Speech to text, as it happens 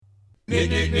Kick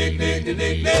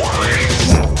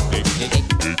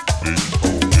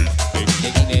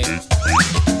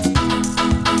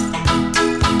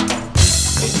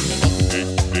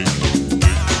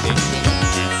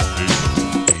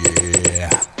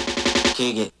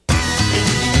it.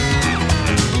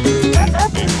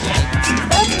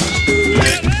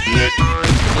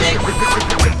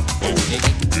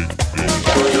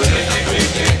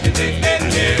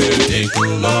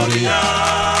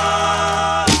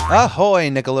 Ahoy,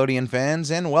 Nickelodeon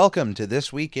fans, and welcome to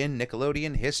This Week in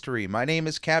Nickelodeon History. My name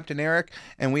is Captain Eric,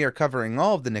 and we are covering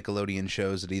all of the Nickelodeon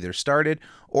shows that either started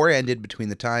or ended between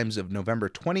the times of November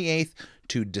 28th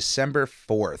to December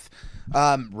 4th.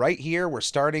 Right here, we're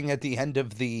starting at the end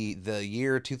of the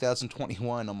year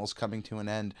 2021, almost coming to an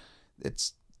end.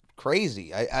 It's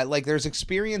crazy. I like, there's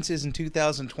experiences in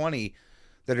 2020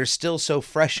 that are still so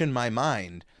fresh in my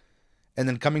mind. And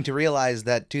then coming to realize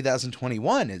that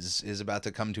 2021 is about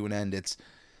to come to an end, it's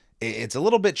a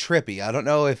little bit trippy. I don't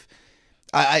know if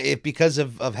because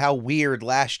of how weird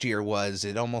last year was,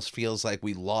 it almost feels like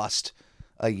we lost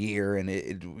a year, and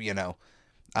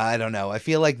I don't know. I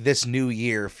feel like this new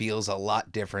year feels a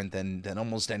lot different than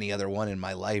almost any other one in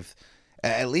my life,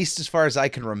 at least as far as I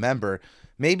can remember.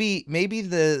 Maybe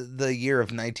the year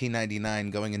of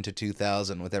 1999 going into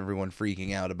 2000 with everyone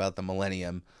freaking out about the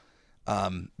millennium.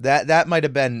 That might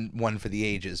have been one for the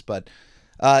ages, but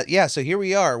so here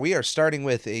we are. We are starting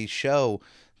with a show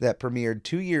that premiered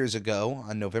 2 years ago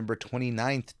on November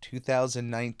 29th,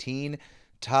 2019,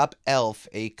 Top Elf,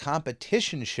 a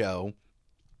competition show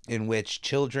in which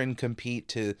children compete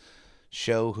to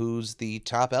show who's the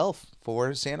top elf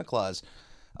for Santa Claus.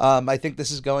 I think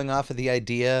this is going off of the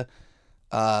idea,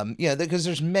 because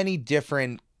there's many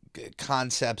different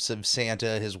concepts of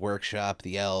Santa, his workshop,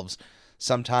 the elves.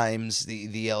 Sometimes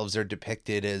the elves are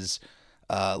depicted as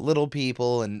little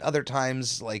people, and other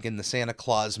times, like in the Santa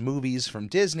Claus movies from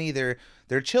Disney, they're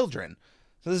children.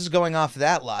 So this is going off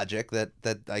that logic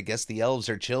that I guess the elves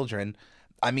are children.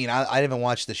 I mean, I haven't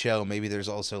watched the show. Maybe there's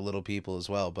also little people as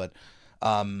well, but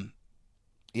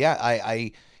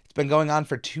it's been going on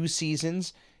for 2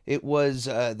 seasons.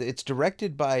 It's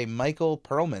directed by Michael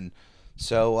Perlman.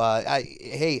 So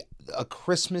a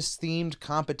Christmas-themed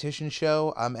competition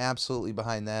show, I'm absolutely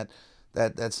behind that.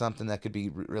 That's something that could be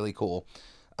really cool.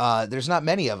 There's not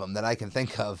many of them that I can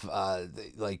think of,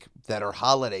 that are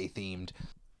holiday-themed.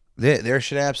 There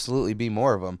should absolutely be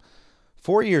more of them.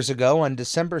 4 years ago, on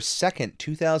December 2nd,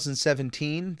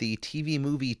 2017, the TV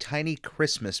movie Tiny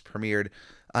Christmas premiered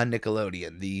on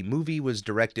Nickelodeon. The movie was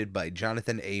directed by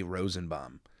Jonathan A.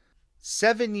 Rosenbaum.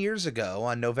 7 years ago,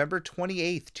 on November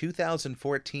 28th,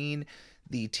 2014,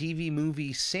 the TV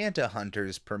movie Santa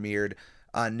Hunters premiered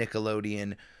on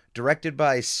Nickelodeon, directed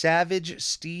by Savage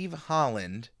Steve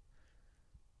Holland.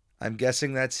 I'm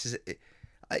guessing that's his...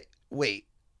 Wait.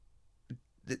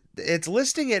 It's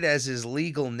listing it as his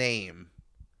legal name.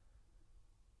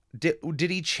 Did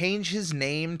he change his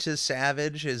name to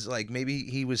Savage? Maybe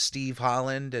he was Steve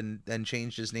Holland and then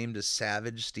changed his name to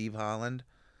Savage Steve Holland?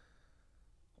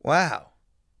 Wow.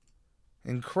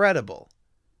 Incredible.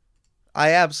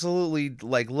 I absolutely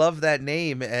love that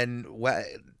name, and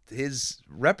his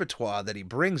repertoire that he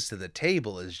brings to the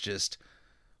table is just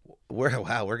we're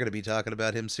going to be talking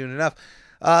about him soon enough.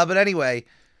 But anyway,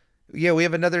 we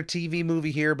have another TV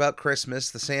movie here about Christmas,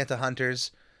 The Santa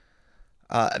Hunters.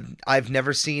 I've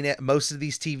never seen it. Most of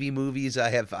these TV movies I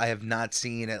have not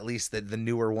seen, at least the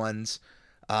newer ones.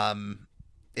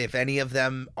 If any of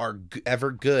them are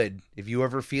ever good, if you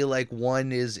ever feel like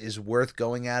one is worth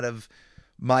going out of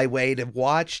my way to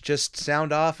watch, just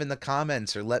sound off in the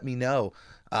comments or let me know.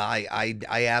 I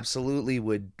absolutely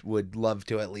would love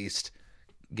to at least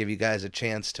give you guys a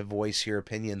chance to voice your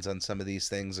opinions on some of these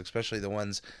things, especially the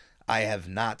ones I have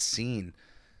not seen.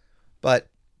 But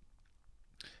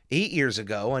 8 years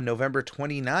ago, on November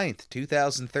 29th,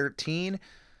 2013,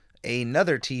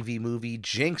 another TV movie,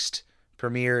 Jinxed,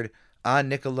 premiered on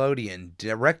Nickelodeon,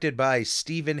 directed by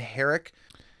Stephen Herrick.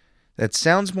 That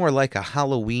sounds more like a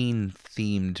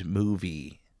Halloween-themed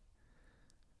movie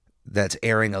that's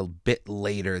airing a bit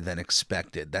later than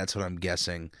expected. That's what I'm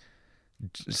guessing.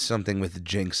 Something with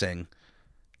jinxing.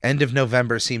 End of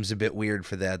November seems a bit weird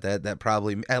for that. That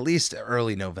probably, at least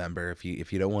early November, if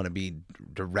you don't want to be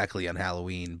directly on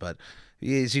Halloween. But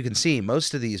as you can see,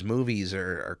 most of these movies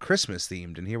are Christmas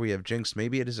themed, and here we have Jinx.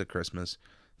 Maybe it is a Christmas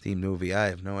themed movie. I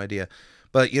have no idea.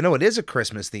 But it is a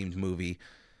Christmas themed movie.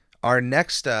 Our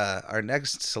next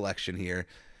selection here,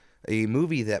 a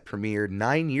movie that premiered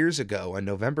 9 years ago on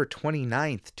November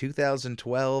 29th,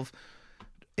 2012,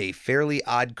 A Fairly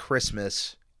Odd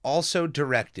Christmas, also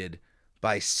directed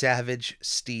by Savage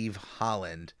Steve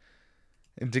Holland.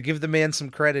 And to give the man some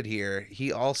credit here,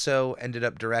 he also ended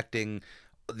up directing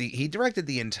he directed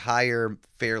the entire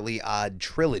Fairly Odd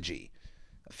trilogy.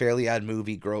 A Fairly Odd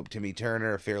Movie, Grow Up Timmy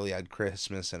Turner, A Fairly Odd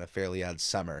Christmas, and A Fairly Odd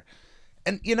Summer.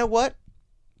 And you know what?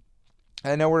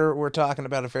 I know we're talking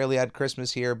about A Fairly Odd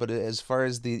Christmas here, but as far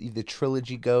as the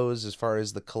trilogy goes, as far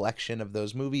as the collection of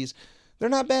those movies, they're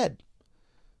not bad.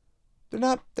 They're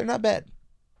not bad.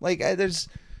 Like there's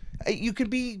you can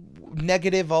be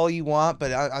negative all you want,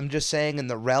 but I'm just saying in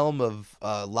the realm of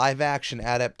live action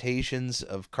adaptations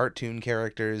of cartoon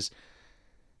characters,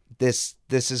 this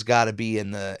has got to be in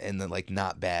the like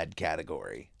not bad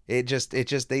category. It just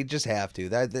they just have to.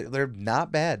 They're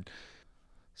not bad.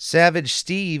 Savage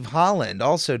Steve Holland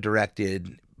also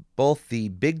directed both the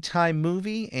Big Time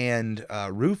movie and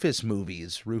Rufus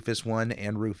movies, Rufus 1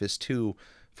 and Rufus 2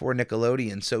 for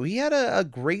Nickelodeon. So he had a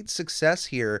great success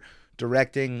here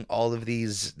directing all of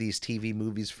these TV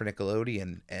movies for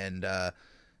Nickelodeon. And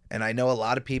I know a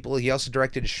lot of people. He also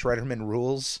directed Shredderman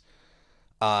Rules.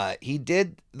 He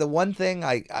did the one thing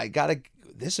I gotta.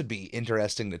 This would be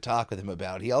interesting to talk with him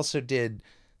about. He also did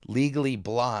Legally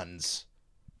Blondes,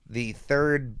 the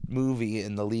third movie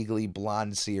in the Legally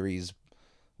Blonde series,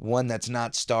 one that's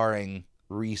not starring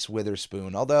Reese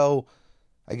Witherspoon, although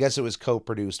I guess it was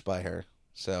co-produced by her.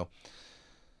 So,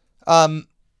 um,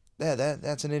 yeah,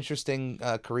 that's an interesting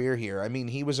career here. I mean,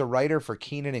 he was a writer for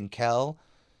Kenan and Kel.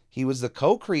 He was the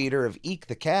co-creator of Eek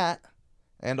the Cat,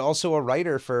 and also a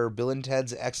writer for Bill and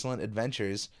Ted's Excellent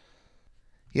Adventures.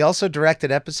 He also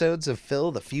directed episodes of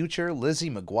Phil the Future, Lizzie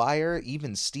McGuire,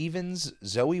 Even Stevens,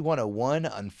 Zoe 101,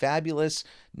 Unfabulous,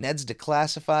 Ned's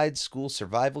Declassified, School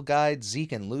Survival Guide,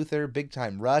 Zeke and Luther, Big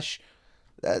Time Rush.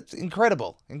 That's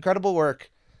incredible. Incredible work.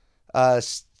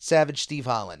 Savage Steve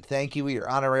Holland. Thank you. You're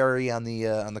honorary on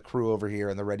the crew over here,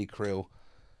 on the Ready crew,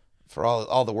 for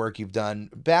all the work you've done.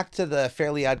 Back to the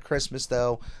Fairly Odd Christmas,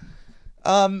 though.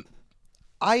 Um,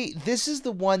 this is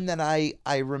the one that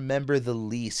I remember the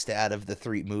least out of the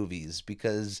three movies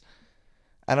because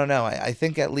I don't know. I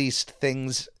think at least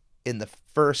things in the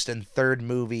first and third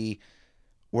movie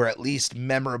were at least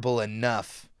memorable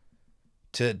enough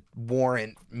to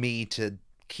warrant me to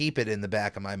keep it in the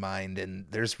back of my mind. And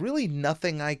there's really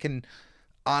nothing I can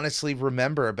honestly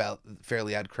remember about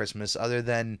Fairly Odd Christmas other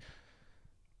than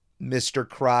Mr.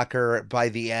 Crocker by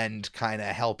the end kind of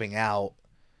helping out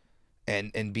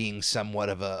and being somewhat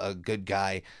of a good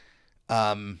guy.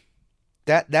 Um,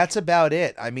 that's about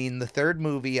it. I mean, the third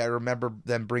movie, I remember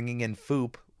them bringing in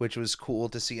Foop, which was cool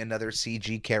to see another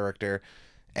CG character,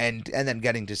 and then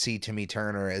getting to see Timmy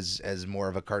Turner as more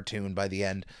of a cartoon by the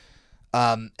end.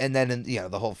 And then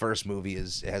the whole first movie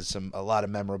has a lot of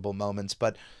memorable moments,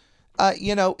 but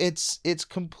it's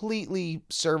completely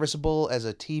serviceable as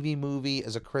a TV movie,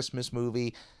 as a Christmas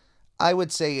movie. I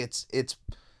would say it's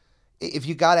if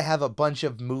you got to have a bunch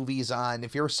of movies on,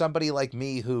 if you're somebody like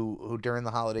me who during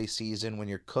the holiday season when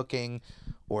you're cooking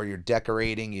or you're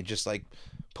decorating, you just like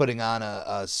putting on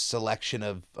a selection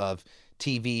of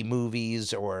TV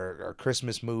movies or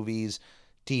Christmas movies,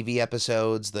 TV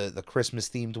episodes, the Christmas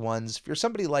themed ones. If you're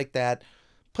somebody like that,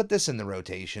 put this in the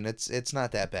rotation. It's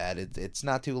not that bad. It's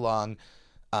not too long.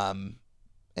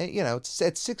 It's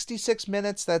at 66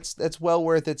 minutes. That's well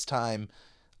worth its time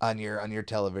on your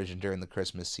television during the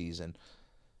Christmas season.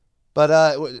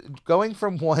 But going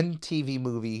from one TV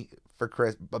movie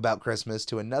about Christmas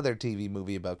to another TV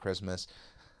movie about Christmas,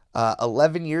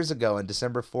 11 years ago on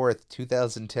December 4th,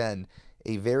 2010,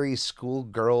 a very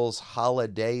schoolgirls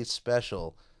holiday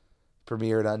special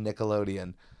premiered on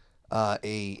Nickelodeon.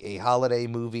 A holiday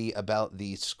movie about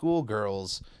the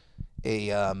schoolgirls, a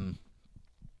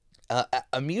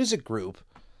a music group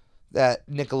that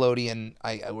Nickelodeon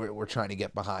were trying to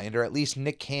get behind, or at least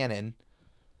Nick Cannon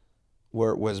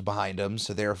was behind them.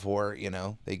 So therefore,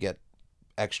 they get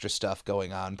extra stuff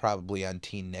going on, probably on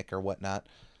Teen Nick or whatnot.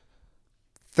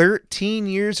 13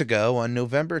 years ago, on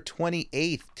November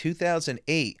 28th,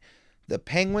 2008, The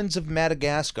Penguins of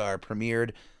Madagascar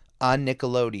premiered on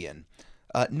Nickelodeon.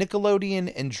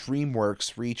 Nickelodeon and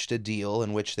DreamWorks reached a deal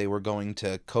in which they were going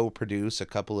to co-produce a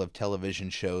couple of television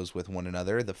shows with one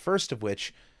another, the first of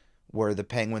which were The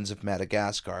Penguins of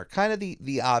Madagascar. Kind of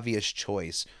the obvious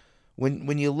choice.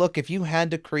 When you look, if you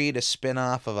had to create a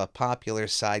spin-off of a popular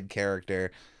side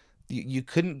character, you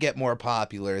couldn't get more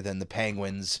popular than the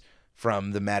Penguins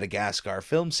from the Madagascar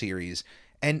film series.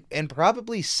 And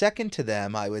probably second to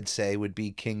them, I would say, would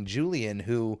be King Julian,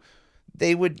 who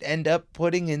they would end up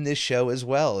putting in this show as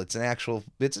well. It's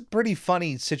a pretty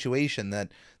funny situation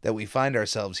that we find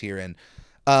ourselves here in.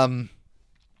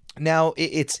 Now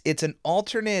it's an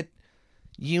alternate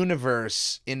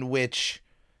universe in which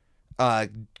uh,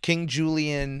 King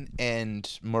Julian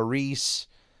and Maurice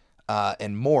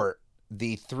and Mort,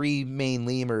 the three main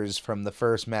lemurs from the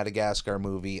first Madagascar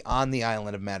movie on the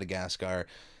island of Madagascar,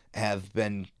 have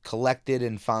been collected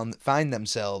and find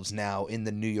themselves now in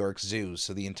the New York Zoo.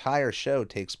 So the entire show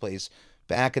takes place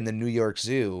back in the New York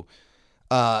Zoo.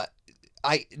 Uh,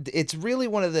 it's really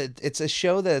it's a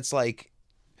show that's like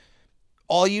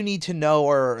all you need to know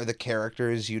are the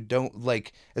characters. You don't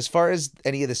like, as far as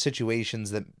any of the situations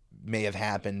that may have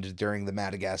happened during the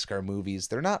Madagascar movies,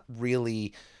 they're not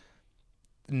really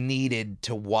needed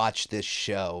to watch this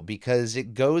show because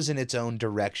it goes in its own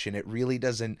direction. It really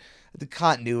doesn't, the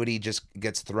continuity just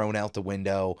gets thrown out the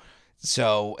window.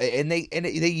 So, and they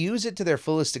use it to their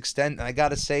fullest extent. And I got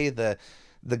to say, the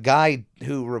guy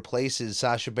who replaces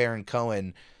Sacha Baron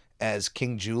Cohen as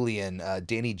King Julian,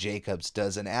 Danny Jacobs,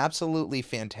 does an absolutely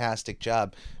fantastic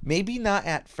job. Maybe not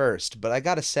at first, but I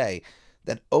got to say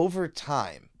that over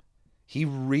time, he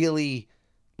really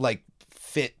like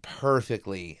fit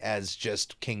perfectly as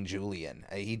just King Julian.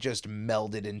 He just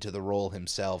melded into the role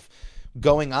himself,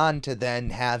 going on to then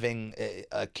having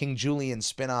a King Julian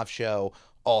spin-off show,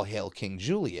 All Hail King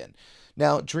Julian.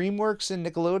 Now, DreamWorks and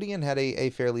Nickelodeon had a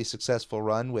fairly successful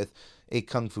run with a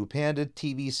Kung Fu Panda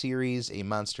TV series, a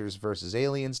Monsters vs.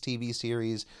 Aliens TV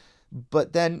series,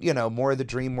 but then, more of the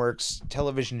DreamWorks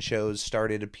television shows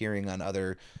started appearing on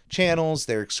other channels.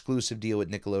 Their exclusive deal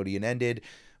with Nickelodeon ended,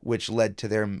 which led to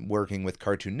them working with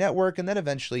Cartoon Network and then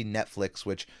eventually Netflix,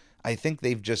 which I think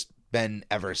they've just been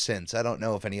ever since. I don't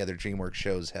know if any other DreamWorks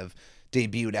shows have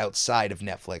debuted outside of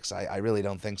Netflix. I really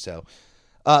don't think so.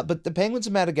 But the Penguins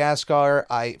of Madagascar,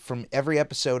 from every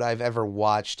episode I've ever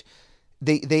watched,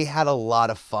 they had a lot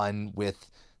of fun with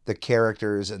the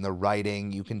characters and the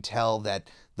writing. You can tell that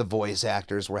the voice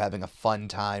actors were having a fun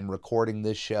time recording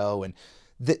this show, and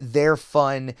their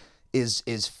fun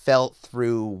is felt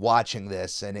through watching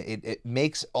this, and it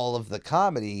makes all of the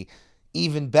comedy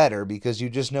even better because you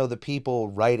just know the people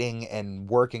writing and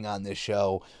working on this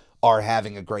show are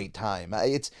having a great time.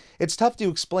 It's tough to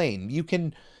explain.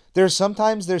 There's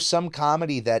some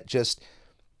comedy that just,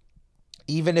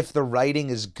 even if the writing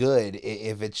is good,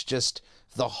 if it's just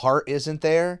the heart isn't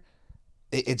there,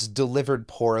 it's delivered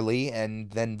poorly,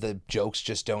 and then the jokes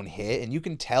just don't hit, and you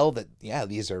can tell that, yeah,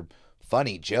 these are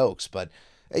funny jokes, but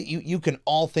you can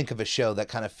all think of a show that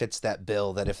kind of fits that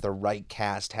bill, that if the right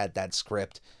cast had that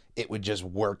script, it would just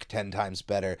work 10 times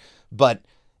better. But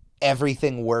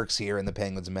everything works here in the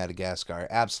Penguins of Madagascar.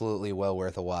 Absolutely well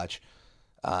worth a watch.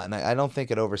 And I don't think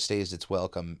it overstays its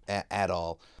welcome at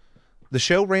all. The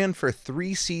show ran for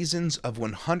 3 seasons of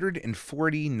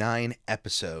 149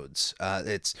 episodes.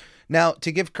 It's now,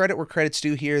 to give credit where credit's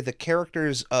due here, the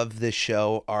characters of this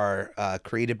show are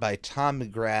created by Tom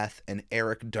McGrath and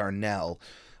Eric Darnell,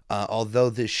 although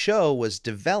this show was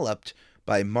developed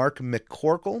by Mark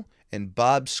McCorkle and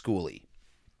Bob Schooley.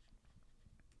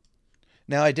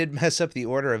 Now, I did mess up the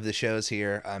order of the shows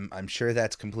here. I'm sure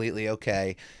that's completely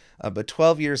okay. But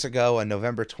 12 years ago, on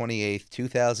November 28th,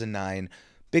 2009,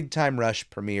 Big Time Rush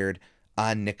premiered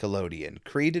on Nickelodeon.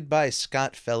 Created by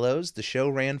Scott Fellows, the show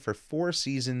ran for 4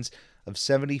 seasons of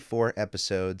 74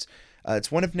 episodes.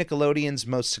 It's one of Nickelodeon's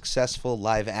most successful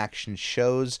live-action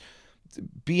shows,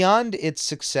 beyond its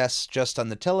success just on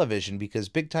the television, because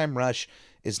Big Time Rush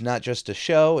is not just a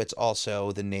show, it's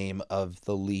also the name of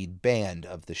the lead band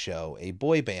of the show, a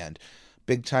boy band.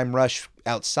 Big Time Rush,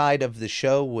 outside of the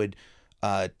show, would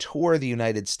tour the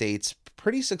United States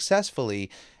pretty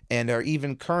successfully, and are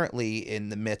even currently in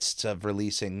the midst of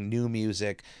releasing new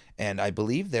music, and I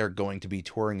believe they're going to be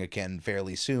touring again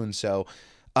fairly soon. So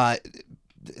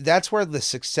that's where the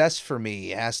success for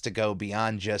me has to go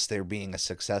beyond just there being a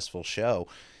successful show.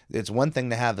 It's one thing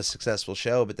to have a successful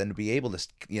show, but then to be able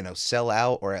to, sell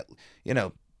out or,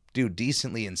 do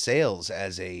decently in sales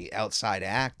as a outside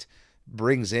act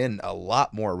brings in a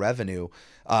lot more revenue.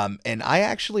 And I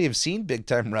actually have seen Big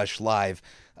Time Rush live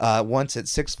once at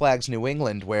Six Flags New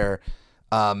England, where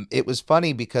it was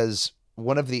funny because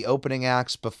one of the opening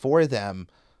acts before them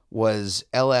was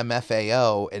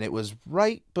LMFAO, and it was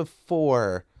right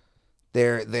before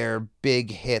their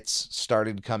big hits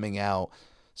started coming out.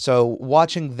 So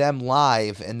watching them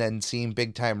live and then seeing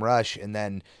Big Time Rush, and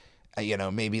then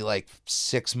maybe like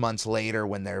 6 months later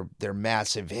when their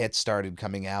massive hits started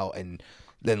coming out, and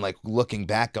then like looking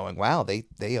back going, wow,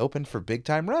 they opened for Big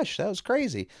Time Rush. That was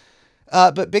crazy.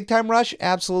 But Big Time Rush,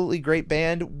 absolutely great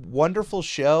band, wonderful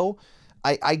show.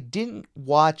 I didn't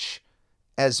watch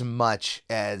as much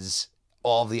as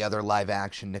all the other live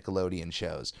action Nickelodeon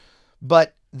shows,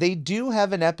 but they do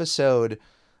have an episode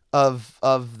of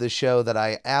the show that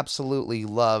I absolutely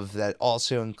love that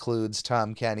also includes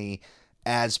Tom Kenny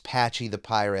as Patchy the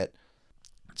Pirate.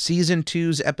 Season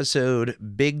 2's episode,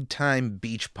 Big Time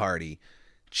Beach Party.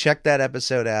 Check that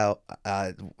episode out.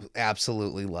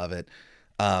 Absolutely love it.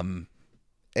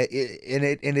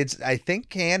 It's I think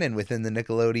canon within the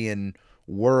Nickelodeon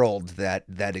world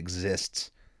that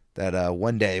exists that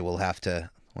one day we'll have to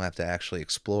actually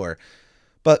explore.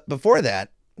 But before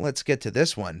that, let's get to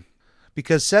this one.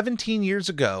 Because 17 years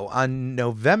ago, on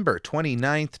November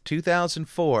 29th,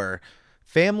 2004,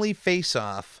 Family Face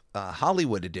Off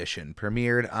Hollywood Edition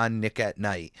premiered on Nick at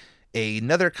Night.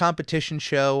 Another competition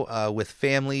show with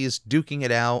families duking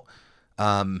it out.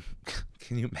 Can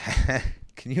you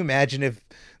imagine if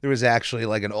there was actually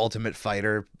like an Ultimate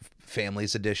Fighter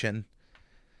Families Edition?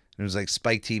 It was like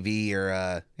Spike TV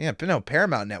or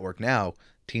Paramount Network now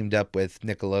teamed up with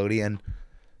Nickelodeon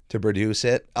to produce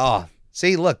it. Oh,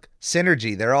 see, look,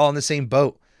 synergy. They're all in the same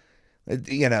boat.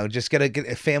 Just get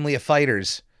a family of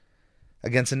fighters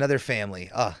against another family.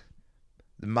 Oh,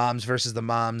 the moms versus the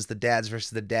moms, the dads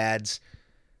versus the dads,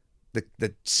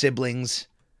 the siblings,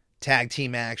 tag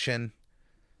team action.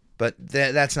 But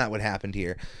that's not what happened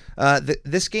here.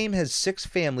 This game has 6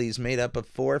 families made up of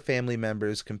 4 family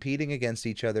members competing against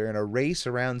each other in a race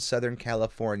around Southern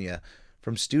California,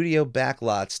 from studio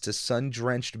backlots to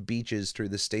sun-drenched beaches through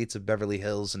the states of Beverly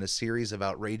Hills, in a series of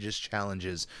outrageous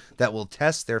challenges that will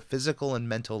test their physical and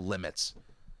mental limits.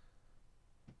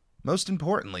 Most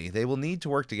importantly, they will need to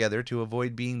work together to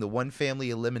avoid being the one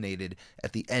family eliminated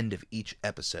at the end of each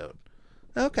episode.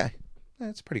 Okay,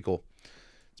 that's pretty cool.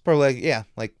 It's probably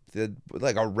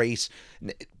like a race.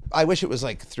 I wish it was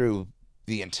like through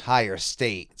the entire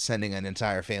state, sending an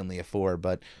entire family of 4,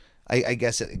 but I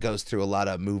guess it goes through a lot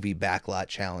of movie backlot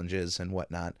challenges and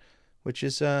whatnot, which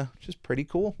is just pretty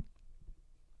cool.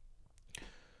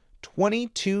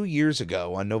 22 years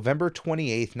ago, on November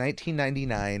 28th,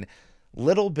 1999,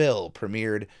 Little Bill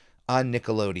premiered on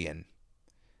Nickelodeon.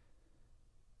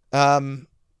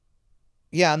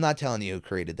 Yeah, I'm not telling you who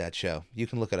created that show. You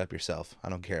can look it up yourself. I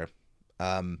don't care.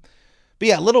 But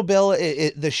yeah, Little Bill,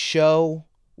 the show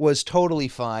was totally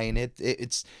fine.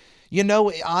 It's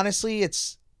honestly,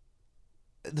 it's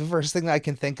the first thing I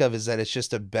can think of is that it's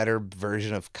just a better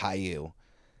version of Caillou.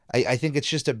 I think it's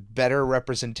just a better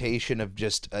representation of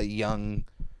just a young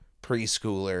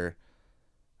preschooler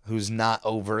who's not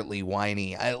overtly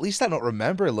whiny. At least I don't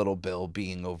remember Little Bill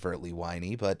being overtly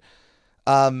whiny, but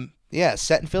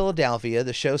set in Philadelphia,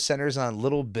 the show centers on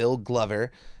Little Bill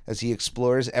Glover as he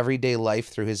explores everyday life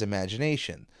through his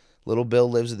imagination. Little Bill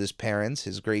lives with his parents,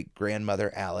 his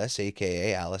great-grandmother Alice,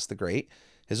 a.k.a. Alice the Great,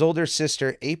 his older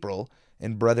sister April,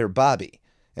 and brother Bobby.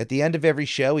 At the end of every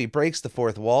show, he breaks the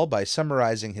fourth wall by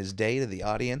summarizing his day to the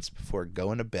audience before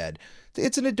going to bed.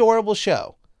 It's an adorable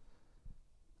show.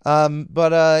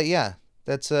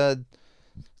 That's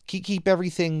keep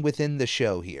everything within the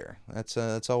show here. That's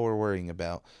all we're worrying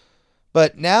about.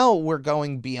 But now we're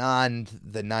going beyond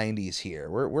the 90s here.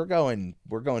 We're going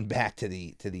back to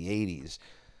the 80s,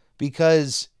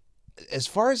 because as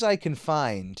far as I can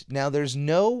find, now there's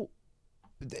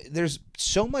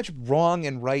so much wrong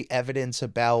and right evidence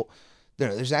about.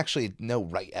 There's actually no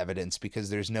right evidence, because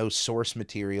there's no source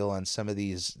material on some of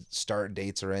these start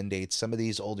dates or end dates. Some of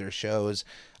these older shows,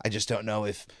 I just don't know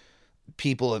if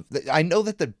people have. I know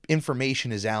that the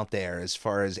information is out there as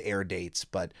far as air dates,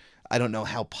 but I don't know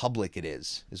how public it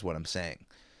is what I'm saying.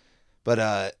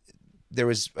 But there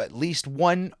was at least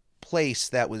one place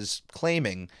that was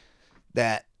claiming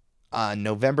that on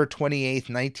November 28th,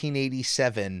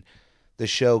 1987, the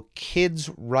show Kids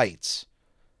Rights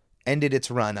ended its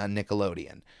run on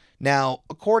Nickelodeon. Now,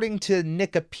 according to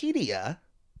Nickipedia,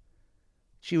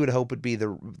 she would hope it'd be the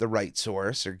right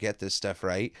source or get this stuff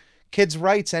right. Kids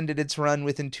Rights ended its run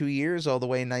within 2 years, all the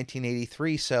way in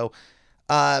 1983. So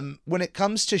when it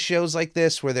comes to shows like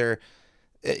this where they're,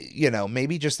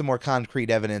 maybe just the more concrete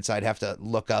evidence, I'd have to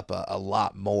look up a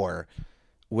lot more,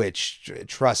 which,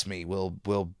 trust me,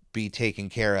 will be taken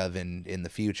care of in the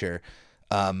future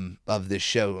of this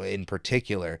show in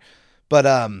particular. But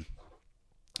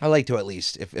I like to, at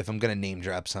least, if I'm going to name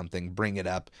drop something, bring it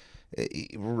up,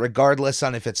 regardless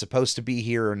on if it's supposed to be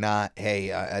here or not.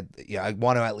 Hey, I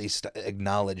want to at least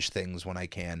acknowledge things when I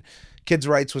can. Kids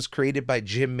Rights was created by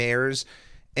Jim Mayers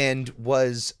and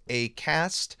was a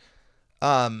cast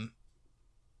of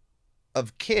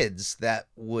kids that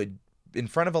would, in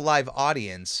front of a live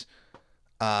audience,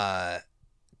 kind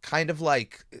of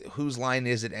like Whose Line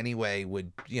Is It Anyway,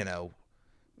 would,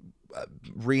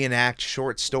 reenact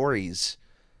short stories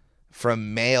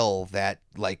from mail that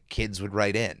like kids would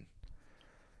write in.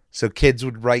 So kids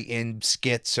would write in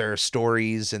skits or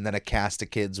stories, and then a cast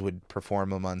of kids would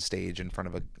perform them on stage in front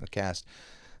of a cast.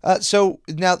 So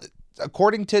now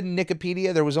according to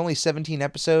Wikipedia, there was only 17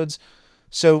 episodes.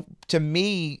 So to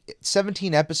me,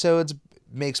 17 episodes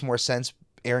makes more sense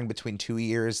airing between 2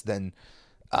 years than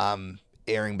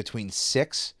airing between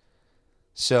 6.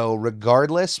 So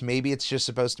regardless, maybe it's just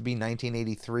supposed to be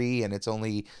 1983 and it's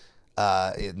only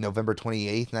November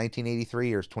 28th,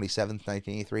 1983 or 27th,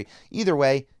 1983. Either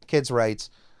way, kids' rights.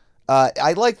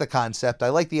 I like the concept. I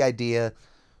like the idea.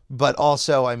 But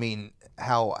also, I mean,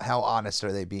 how honest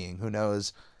are they being? Who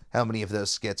knows how many of those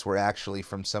skits were actually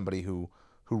from somebody who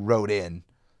wrote in?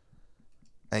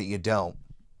 And you don't.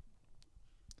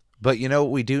 But you know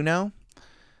what we do know?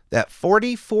 That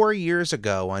 44 years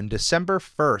ago, on December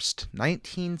 1st,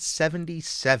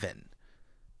 1977,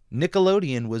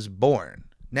 Nickelodeon was born.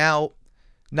 Now,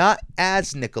 not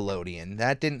as Nickelodeon.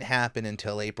 That didn't happen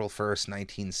until April 1st,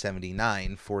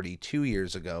 1979, 42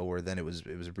 years ago, where then it was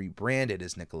rebranded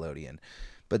as Nickelodeon.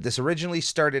 But this originally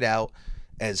started out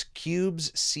as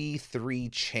Cube's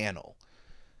C3 channel.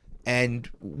 And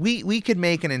we could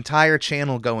make an entire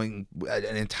channel going,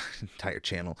 entire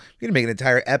channel. We could make an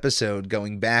entire episode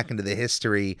going back into the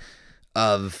history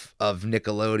of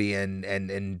Nickelodeon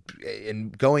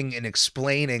and going and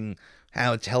explaining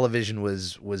how television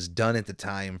was done at the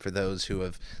time for those who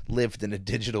have lived in a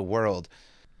digital world.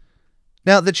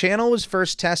 Now, the channel was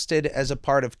first tested as a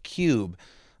part of Cube.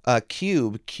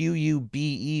 Cube,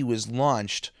 Q-U-B-E, was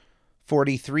launched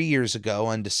 43 years ago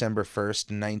on December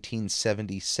 1st,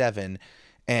 1977,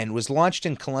 and was launched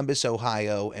in Columbus,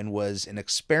 Ohio, and was an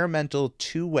experimental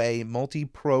two-way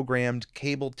multi-programmed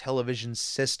cable television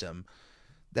system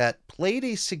that played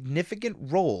a significant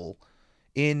role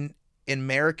in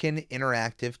American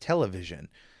interactive television,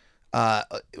 a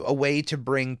way to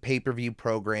bring pay-per-view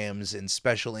programs and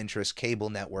special interest cable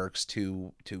networks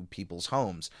to people's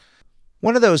homes.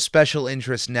 One of those special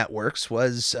interest networks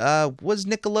was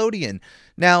Nickelodeon.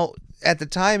 Now, at the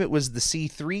time, it was the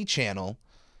C3 channel.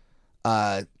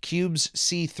 Cube's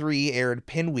C3 aired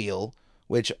Pinwheel,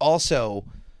 which also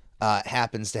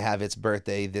happens to have its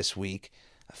birthday this week,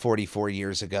 44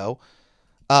 years ago.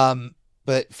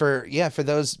 But for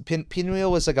those,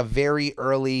 Pinwheel was like a very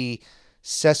early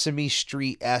Sesame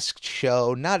Street-esque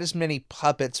show. Not as many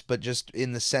puppets, but just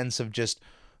in the sense of just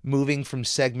moving from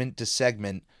segment to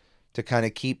segment to kind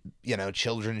of keep,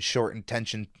 children's short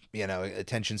attention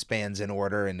spans in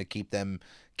order, and to keep them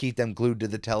glued to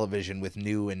the television with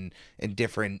new and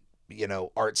different,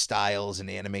 art styles and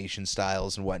animation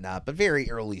styles and whatnot, but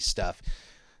very early stuff.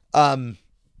 So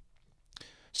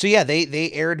yeah,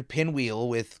 they aired Pinwheel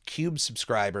with Cube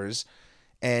subscribers,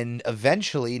 and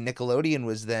eventually Nickelodeon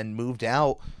was then moved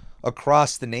out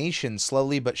across the nation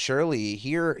slowly but surely.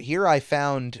 Here I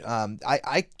found,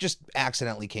 I just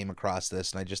accidentally came across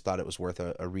this, and I just thought it was worth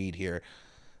a read here.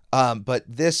 But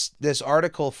this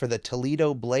article for the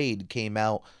Toledo Blade came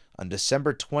out on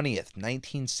December 20th,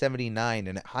 1979,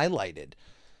 and it highlighted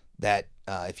that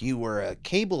if you were a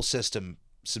cable system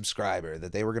subscriber,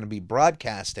 that they were going to be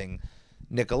broadcasting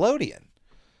Nickelodeon.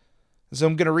 So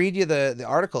I'm going to read you the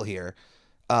article here.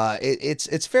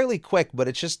 It's fairly quick, but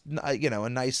it's just a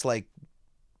nice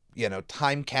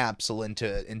time capsule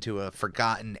into a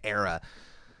forgotten era.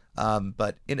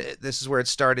 But this is where it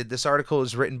started. This article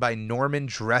was written by Norman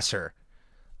Dresser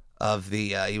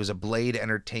he was a Blade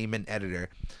Entertainment editor.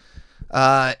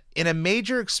 In a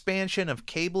major expansion of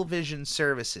Cablevision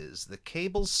services, the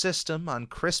cable system on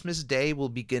Christmas Day will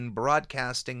begin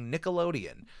broadcasting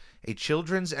Nickelodeon, a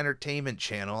children's entertainment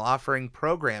channel offering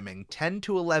programming 10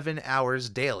 to 11 hours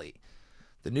daily.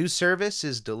 The new service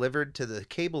is delivered to the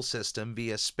cable system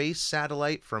via space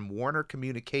satellite from Warner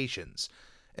Communications,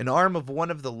 an arm of one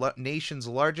of the nation's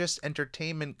largest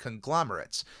entertainment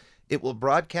conglomerates. It will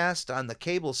broadcast on the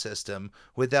cable system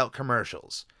without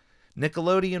commercials.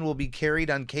 Nickelodeon will be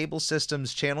carried on cable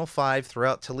systems Channel 5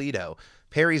 throughout Toledo,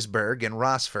 Perrysburg, and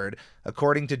Rossford,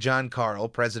 according to John Carl,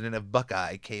 president of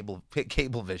Buckeye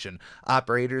Cablevision,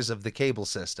 operators of the cable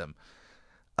system.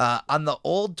 On the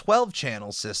old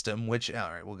 12-channel system, which,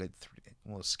 all right,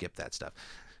 we'll skip that stuff.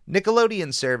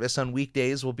 Nickelodeon service on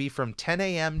weekdays will be from 10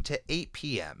 a.m. to 8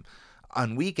 p.m.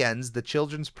 On weekends, the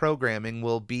children's programming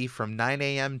will be from 9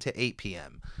 a.m. to 8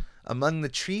 p.m. Among the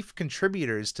chief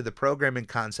contributors to the programming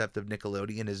concept of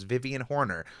Nickelodeon is Vivian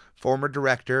Horner, former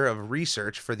director of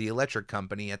research for the Electric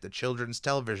Company at the Children's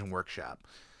Television Workshop.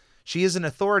 She is an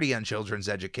authority on children's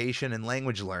education and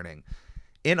language learning.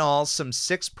 In all, some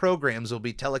 6 programs will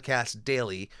be telecast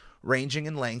daily, ranging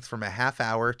in length from a half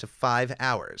hour to 5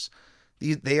 hours.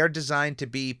 They are designed to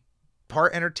be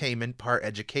part entertainment, part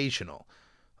educational.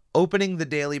 Opening the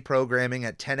daily programming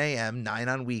at 10 a.m., 9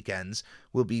 on weekends,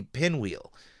 will be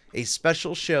Pinwheel, a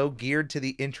special show geared to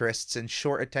the interests and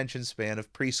short attention span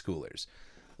of preschoolers.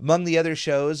 Among the other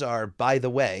shows are By the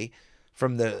Way,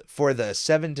 for the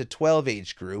 7 to 12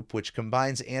 age group, which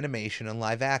combines animation and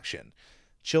live action.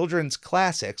 Children's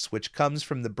Classics, which comes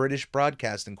from the British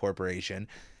Broadcasting Corporation,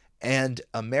 and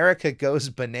America Goes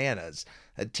Bananas,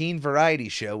 a teen variety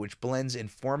show which blends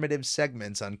informative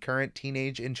segments on current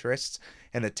teenage interests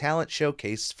and a talent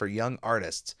showcase for young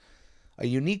artists. A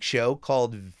unique show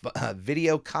called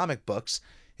Video Comic Books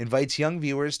invites young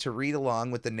viewers to read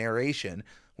along with the narration,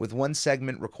 with one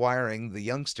segment requiring the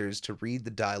youngsters to read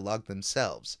the dialogue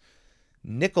themselves.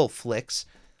 Nickel Flicks,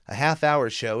 a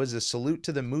half-hour show, is a salute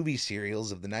to the movie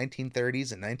serials of the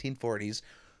 1930s and 1940s,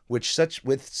 with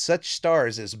such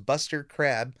stars as Buster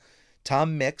Crabbe,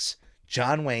 Tom Mix,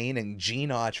 John Wayne, and Gene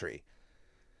Autry.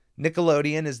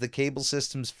 Nickelodeon is the cable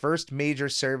system's first major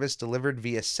service delivered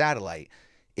via satellite.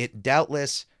 It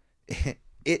doubtless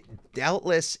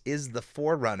is the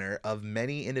forerunner of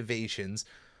many innovations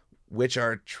which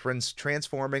are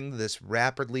transforming this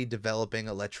rapidly developing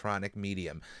electronic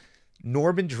medium.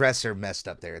 Norman Dresser messed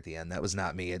up there at the end. That was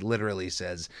not me. It literally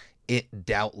says, it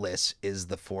doubtless is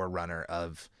the forerunner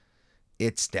of...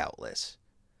 It's doubtless.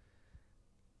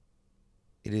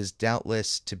 It is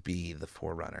doubtless to be the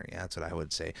forerunner. Yeah, that's what I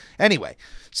would say. Anyway,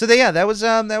 so that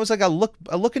was like a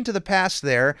look into the past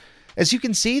there. As you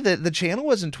can see, the channel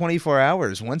wasn't 24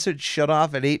 hours. Once it shut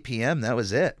off at 8 p.m., that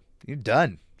was it. You're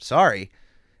done. Sorry.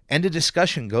 End of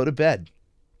discussion. Go to bed.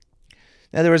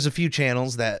 Now, there was a few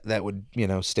channels that would,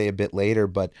 stay a bit later,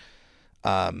 but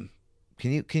can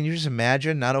you just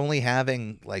imagine not only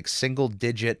having like single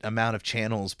digit amount of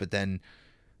channels, but then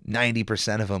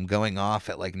 90% of them going off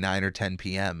at like 9 or 10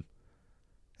 p.m.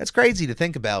 That's crazy to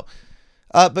think about.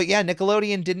 But yeah,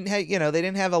 Nickelodeon didn't have, they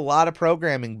didn't have a lot of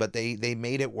programming, but they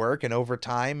made it work, and over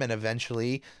time and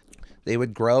eventually they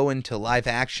would grow into live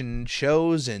action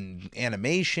shows and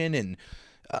animation and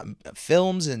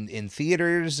films and in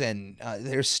theaters, and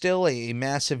there's still a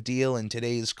massive deal in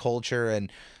today's culture,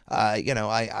 and I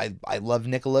love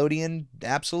Nickelodeon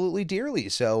absolutely dearly.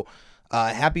 So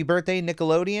happy birthday,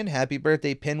 Nickelodeon. Happy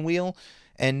birthday, Pinwheel.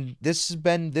 And this has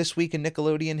been This Week in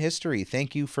Nickelodeon History.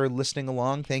 Thank you for listening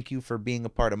along. Thank you for being a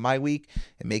part of my week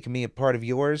and making me a part of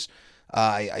yours.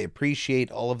 I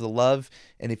appreciate all of the love.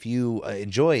 And if you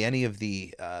enjoy any of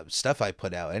the stuff I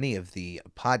put out, any of the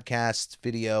podcasts,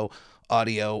 video,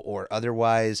 audio, or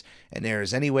otherwise, and there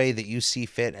is any way that you see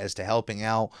fit as to helping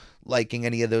out, liking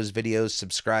any of those videos,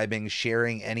 subscribing,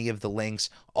 sharing any of the links,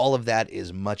 all of that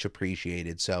is much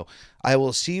appreciated. So I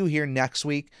will see you here next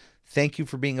week. Thank you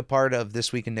for being a part of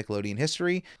This Week in Nickelodeon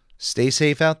History. Stay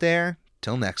safe out there.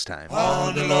 Till next time.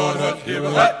 On the Lord Hut, here a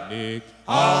hut, Nick.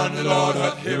 On the Lord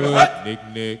Hut, here a hut,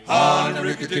 Nick. On the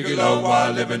Ricky Ticky Low,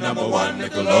 while living #1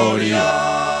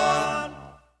 Nickelodeon.